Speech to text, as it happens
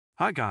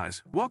Hi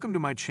guys, welcome to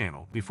my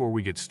channel. Before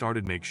we get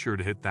started, make sure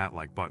to hit that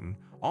like button.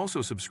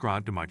 Also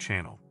subscribe to my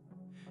channel.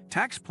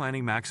 Tax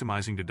planning,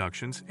 maximizing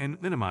deductions,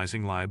 and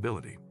minimizing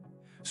liability.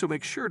 So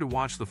make sure to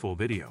watch the full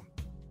video.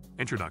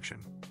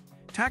 Introduction.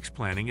 Tax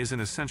planning is an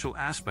essential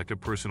aspect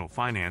of personal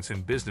finance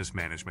and business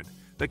management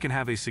that can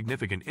have a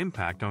significant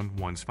impact on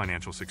one's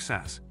financial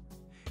success.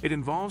 It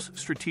involves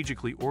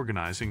strategically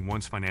organizing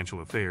one's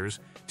financial affairs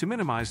to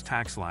minimize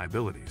tax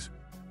liabilities,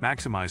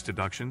 maximize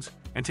deductions,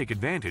 and take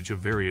advantage of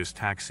various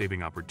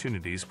tax-saving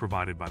opportunities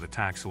provided by the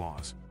tax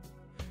laws.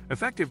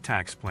 Effective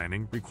tax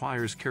planning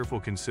requires careful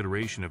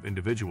consideration of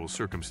individual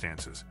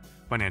circumstances,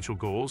 financial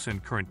goals,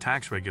 and current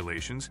tax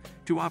regulations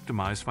to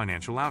optimize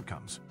financial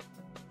outcomes.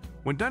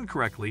 When done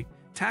correctly,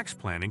 tax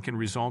planning can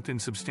result in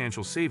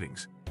substantial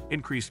savings,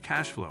 increased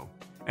cash flow,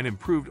 and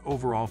improved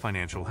overall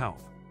financial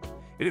health.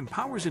 It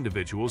empowers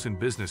individuals and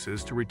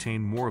businesses to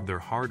retain more of their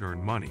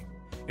hard-earned money,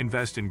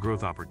 invest in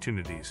growth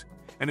opportunities,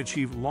 and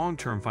achieve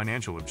long-term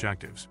financial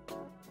objectives.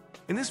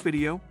 In this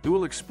video, we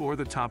will explore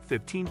the top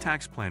 15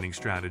 tax planning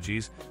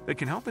strategies that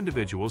can help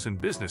individuals and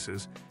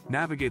businesses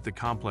navigate the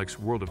complex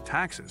world of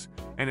taxes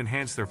and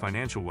enhance their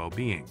financial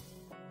well-being.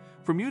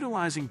 From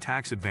utilizing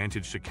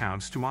tax-advantaged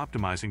accounts to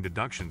optimizing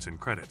deductions and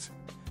credits,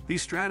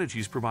 these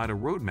strategies provide a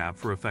roadmap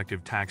for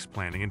effective tax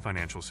planning and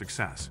financial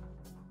success.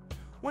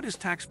 What is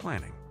tax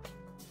planning?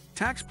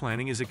 Tax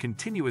planning is a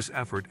continuous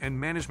effort and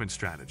management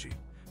strategy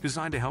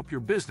designed to help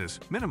your business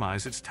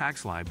minimize its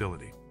tax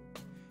liability.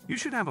 You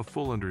should have a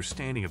full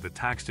understanding of the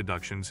tax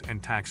deductions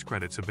and tax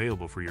credits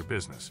available for your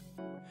business.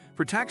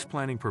 For tax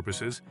planning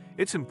purposes,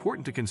 it's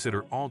important to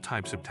consider all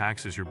types of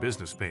taxes your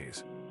business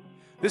pays.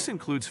 This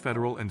includes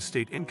federal and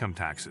state income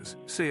taxes,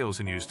 sales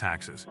and use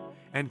taxes,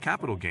 and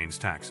capital gains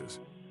taxes.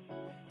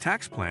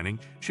 Tax planning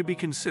should be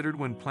considered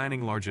when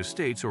planning large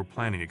estates or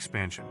planning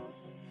expansion.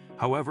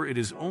 However, it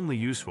is only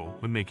useful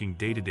when making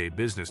day-to-day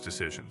business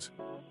decisions.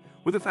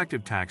 With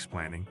effective tax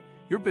planning,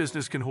 your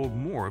business can hold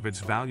more of its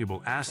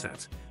valuable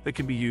assets that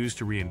can be used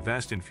to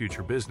reinvest in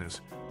future business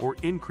or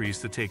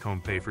increase the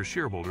take-home pay for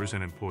shareholders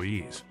and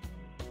employees.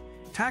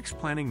 Tax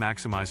planning,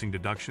 maximizing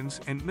deductions,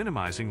 and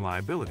minimizing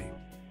liability.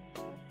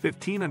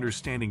 15.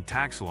 Understanding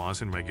tax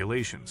laws and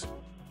regulations.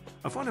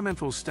 A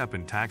fundamental step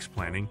in tax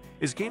planning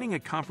is gaining a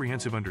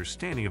comprehensive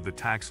understanding of the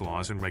tax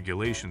laws and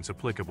regulations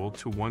applicable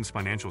to one's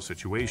financial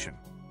situation.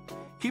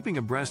 Keeping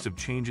abreast of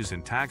changes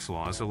in tax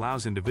laws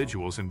allows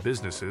individuals and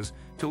businesses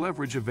to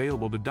leverage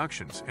available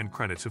deductions and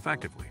credits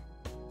effectively.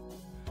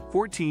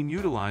 14.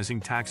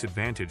 Utilizing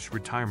tax-advantaged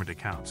retirement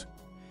accounts.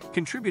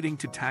 Contributing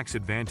to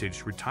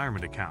tax-advantaged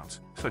retirement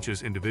accounts, such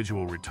as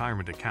individual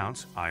retirement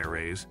accounts,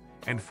 IRAs,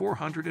 and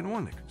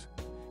 401ks,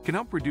 can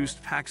help reduce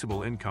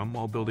taxable income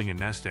while building a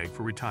nest egg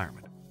for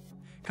retirement.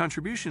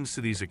 Contributions to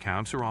these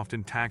accounts are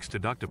often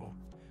tax-deductible,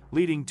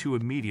 leading to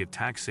immediate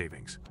tax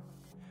savings.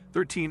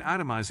 13.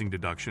 Itemizing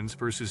deductions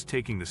versus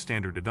taking the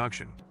standard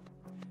deduction.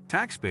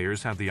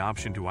 Taxpayers have the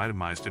option to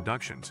itemize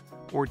deductions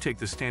or take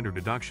the standard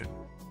deduction.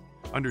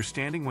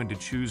 Understanding when to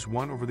choose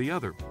one over the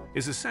other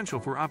is essential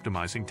for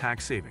optimizing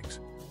tax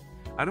savings.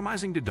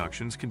 Itemizing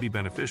deductions can be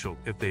beneficial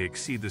if they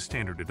exceed the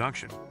standard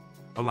deduction,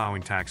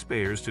 allowing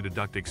taxpayers to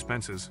deduct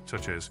expenses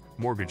such as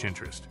mortgage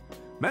interest,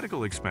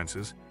 medical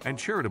expenses, and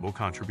charitable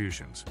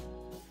contributions.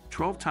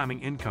 12.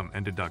 Timing income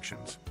and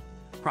deductions.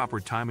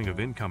 Proper timing of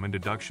income and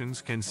deductions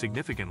can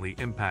significantly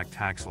impact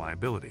tax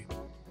liability.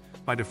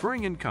 By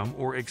deferring income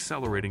or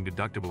accelerating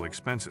deductible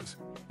expenses,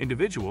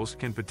 individuals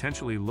can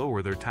potentially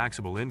lower their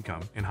taxable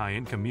income in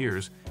high-income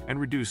years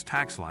and reduce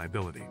tax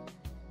liability.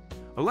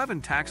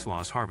 11. Tax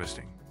loss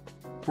harvesting.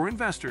 For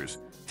investors,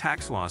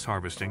 tax loss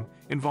harvesting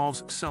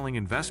involves selling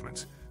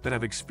investments that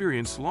have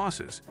experienced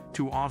losses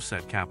to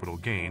offset capital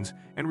gains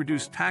and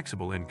reduce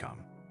taxable income.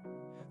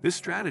 This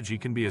strategy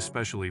can be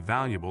especially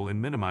valuable in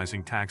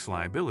minimizing tax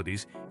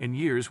liabilities in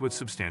years with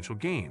substantial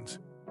gains.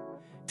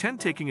 10.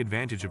 Taking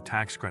advantage of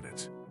tax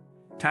credits.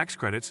 Tax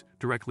credits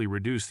directly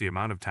reduce the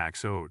amount of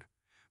tax owed,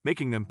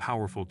 making them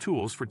powerful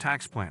tools for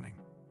tax planning.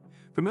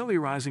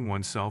 Familiarizing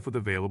oneself with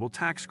available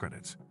tax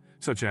credits,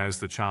 such as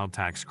the child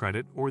tax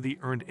credit or the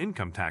earned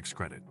income tax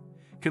credit,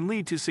 can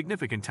lead to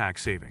significant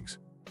tax savings.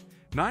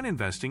 9.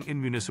 Investing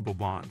in municipal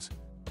bonds.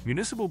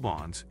 Municipal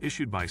bonds,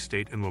 issued by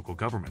state and local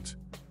governments,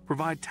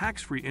 provide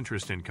tax-free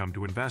interest income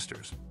to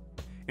investors.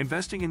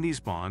 Investing in these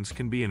bonds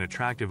can be an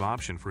attractive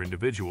option for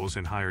individuals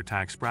in higher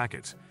tax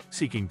brackets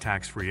seeking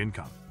tax-free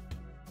income.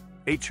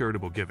 8.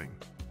 Charitable giving.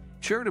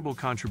 Charitable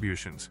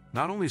contributions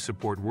not only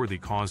support worthy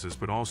causes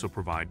but also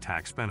provide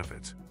tax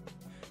benefits.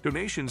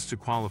 Donations to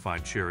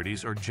qualified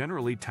charities are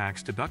generally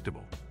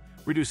tax-deductible,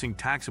 reducing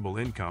taxable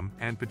income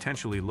and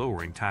potentially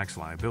lowering tax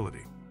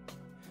liability.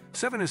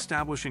 7.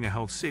 Establishing a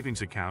health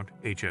savings account,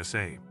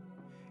 HSA.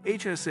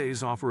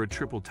 HSAs offer a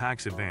triple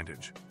tax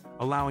advantage,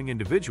 allowing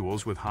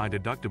individuals with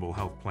high-deductible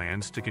health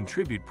plans to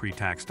contribute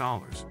pre-tax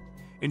dollars,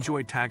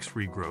 enjoy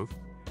tax-free growth,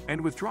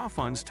 and withdraw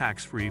funds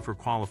tax-free for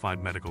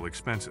qualified medical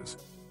expenses.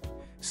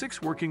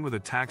 6. Working with a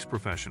tax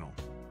professional.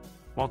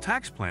 While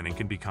tax planning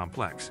can be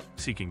complex,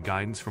 seeking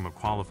guidance from a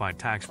qualified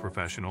tax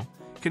professional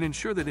can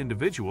ensure that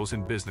individuals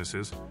and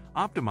businesses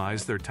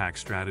optimize their tax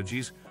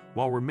strategies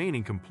while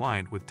remaining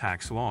compliant with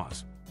tax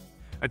laws.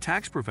 A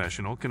tax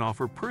professional can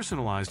offer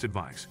personalized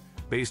advice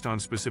based on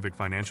specific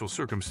financial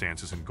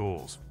circumstances and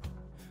goals.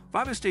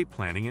 5. Estate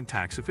planning and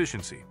tax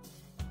efficiency.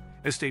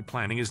 Estate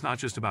planning is not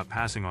just about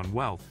passing on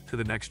wealth to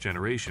the next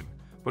generation,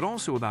 but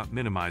also about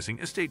minimizing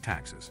estate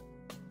taxes.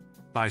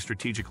 By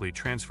strategically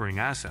transferring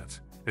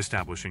assets,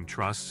 establishing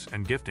trusts,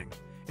 and gifting,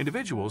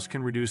 individuals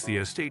can reduce the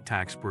estate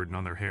tax burden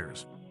on their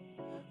heirs.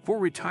 4.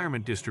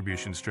 Retirement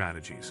distribution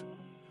strategies.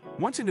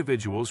 Once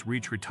individuals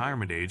reach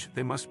retirement age,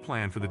 they must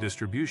plan for the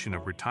distribution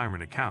of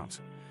retirement accounts,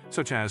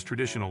 such as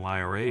traditional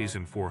IRAs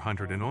and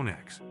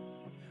 401(k)s.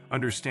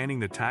 Understanding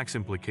the tax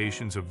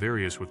implications of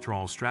various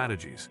withdrawal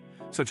strategies,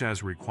 such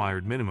as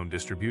required minimum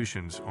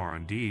distributions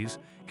 (R&Ds),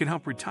 can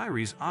help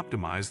retirees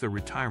optimize their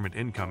retirement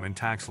income and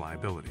tax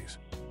liabilities.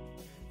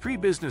 3.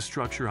 Business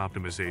structure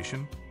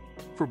optimization.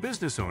 For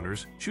business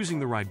owners, choosing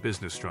the right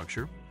business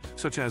structure,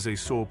 such as a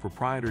sole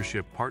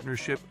proprietorship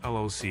partnership,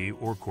 LLC,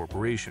 or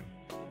corporation,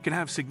 can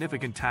have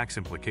significant tax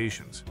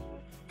implications.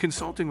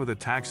 Consulting with a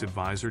tax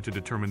advisor to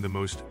determine the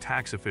most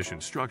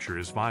tax-efficient structure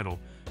is vital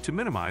to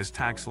minimize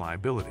tax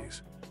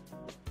liabilities.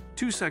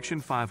 2. Section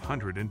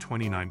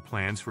 529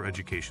 plans for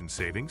education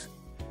savings.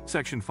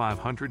 Section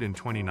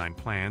 529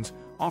 plans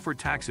offer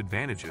tax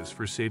advantages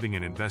for saving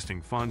and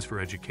investing funds for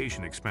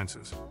education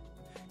expenses.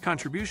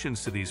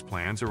 Contributions to these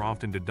plans are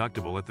often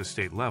deductible at the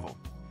state level,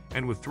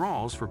 and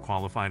withdrawals for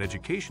qualified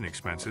education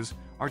expenses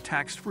are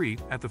tax-free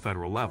at the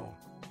federal level.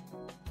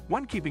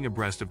 1. Keeping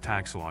abreast of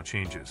tax law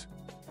changes.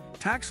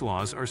 Tax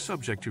laws are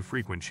subject to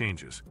frequent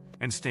changes,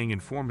 and staying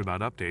informed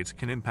about updates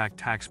can impact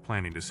tax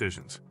planning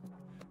decisions.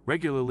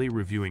 Regularly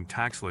reviewing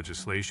tax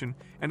legislation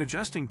and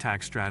adjusting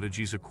tax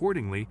strategies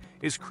accordingly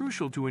is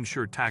crucial to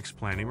ensure tax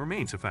planning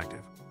remains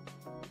effective.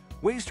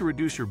 Ways to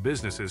reduce your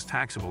business's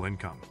taxable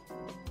income.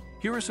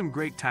 Here are some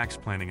great tax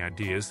planning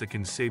ideas that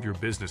can save your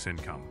business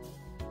income.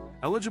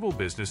 Eligible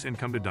business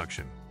income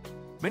deduction.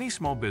 Many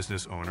small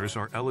business owners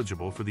are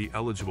eligible for the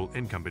eligible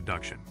income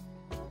deduction.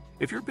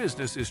 If your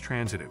business is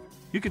transitive,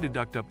 you can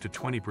deduct up to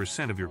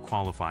 20% of your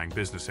qualifying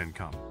business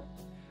income.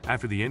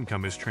 After the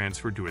income is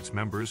transferred to its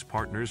members,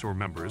 partners, or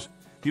members,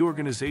 the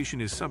organization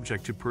is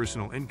subject to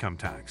personal income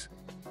tax.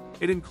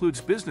 It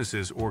includes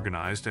businesses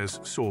organized as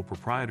sole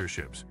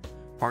proprietorships,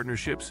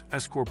 partnerships,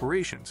 S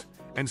corporations,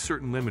 and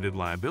certain limited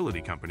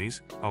liability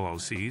companies,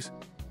 LLCs.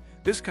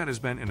 This cut has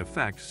been in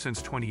effect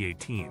since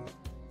 2018.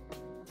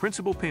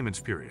 Principal payments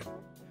period.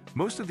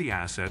 Most of the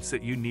assets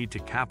that you need to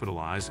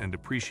capitalize and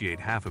depreciate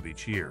half of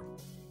each year.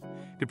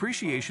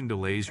 Depreciation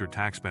delays your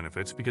tax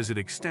benefits because it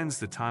extends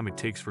the time it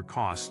takes for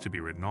costs to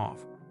be written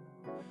off.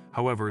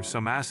 However,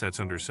 some assets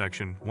under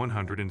Section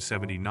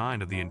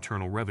 179 of the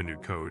Internal Revenue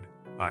Code,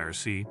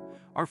 IRC,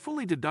 are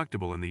fully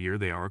deductible in the year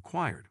they are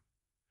acquired.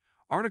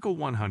 Article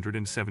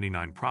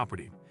 179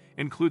 Property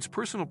includes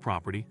personal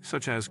property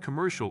such as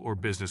commercial or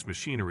business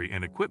machinery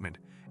and equipment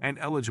and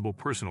eligible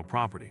personal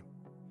property.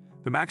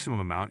 The maximum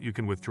amount you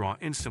can withdraw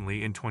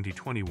instantly in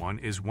 2021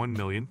 is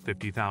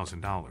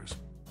 $1,050,000.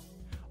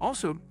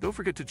 Also, don't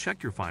forget to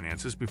check your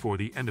finances before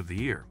the end of the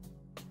year.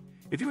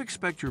 If you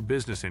expect your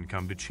business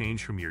income to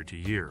change from year to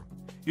year,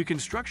 you can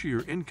structure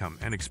your income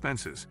and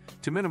expenses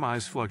to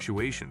minimize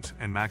fluctuations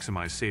and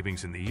maximize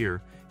savings in the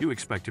year you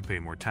expect to pay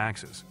more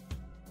taxes.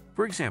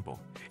 For example,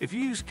 if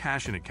you use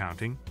cash in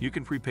accounting, you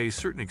can prepay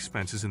certain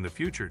expenses in the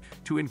future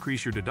to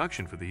increase your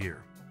deduction for the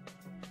year.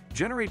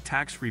 Generate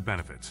tax-free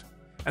benefits.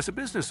 As a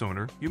business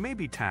owner, you may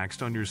be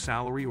taxed on your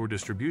salary or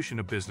distribution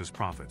of business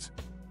profits.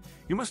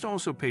 You must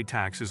also pay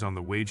taxes on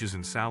the wages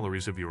and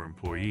salaries of your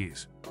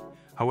employees.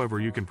 However,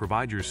 you can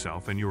provide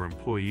yourself and your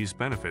employees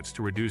benefits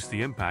to reduce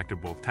the impact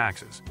of both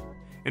taxes.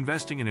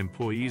 Investing in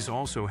employees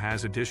also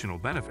has additional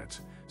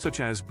benefits, such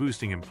as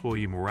boosting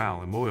employee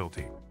morale and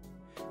loyalty.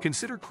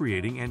 Consider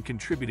creating and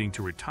contributing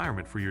to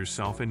retirement for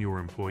yourself and your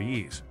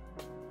employees.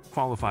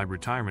 Qualified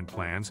retirement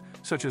plans,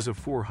 such as a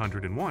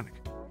 401(k)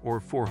 or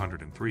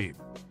 403,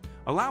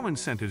 allow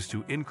incentives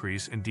to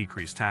increase and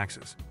decrease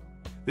taxes.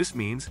 This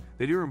means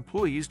that your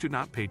employees do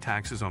not pay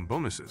taxes on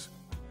bonuses,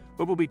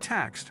 but will be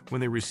taxed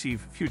when they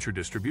receive future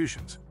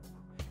distributions.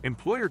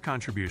 Employer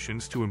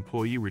contributions to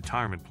employee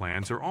retirement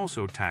plans are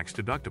also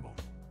tax-deductible.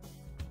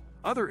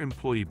 Other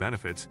employee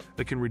benefits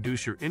that can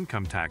reduce your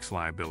income tax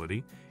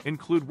liability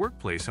include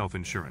workplace health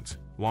insurance,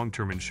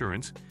 long-term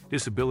insurance,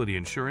 disability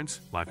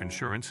insurance, life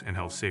insurance, and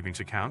health savings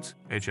accounts,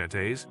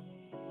 HSAs.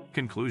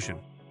 Conclusion: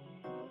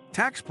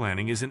 tax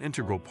planning is an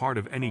integral part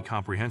of any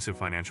comprehensive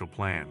financial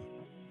plan.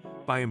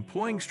 By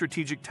employing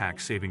strategic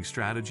tax-saving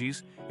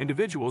strategies,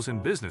 individuals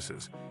and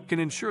businesses can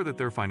ensure that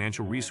their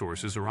financial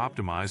resources are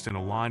optimized and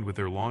aligned with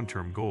their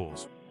long-term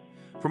goals.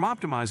 From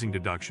optimizing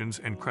deductions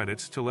and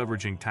credits to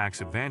leveraging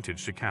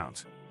tax-advantaged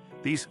accounts,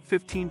 these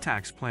 15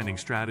 tax planning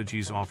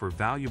strategies offer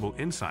valuable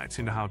insights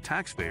into how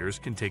taxpayers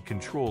can take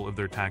control of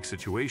their tax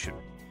situation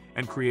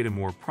and create a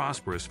more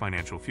prosperous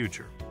financial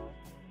future.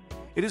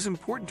 It is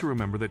important to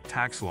remember that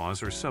tax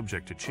laws are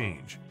subject to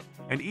change,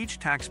 and each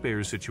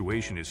taxpayer's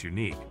situation is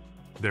unique.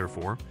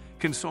 Therefore,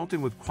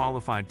 Consulting with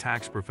qualified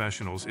tax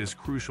professionals is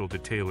crucial to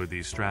tailor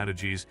these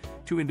strategies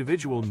to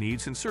individual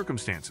needs and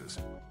circumstances.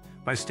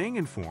 By staying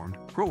informed,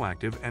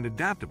 proactive, and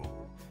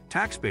adaptable,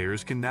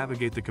 taxpayers can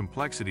navigate the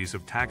complexities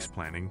of tax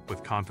planning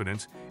with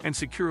confidence and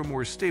secure a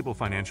more stable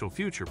financial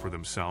future for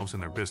themselves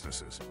and their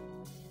businesses.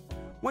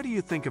 What do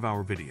you think of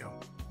our video?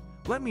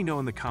 Let me know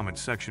in the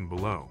comments section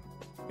below.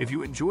 If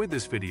you enjoyed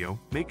this video,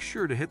 make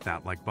sure to hit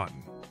that like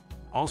button.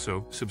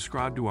 Also,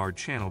 subscribe to our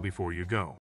channel before you go.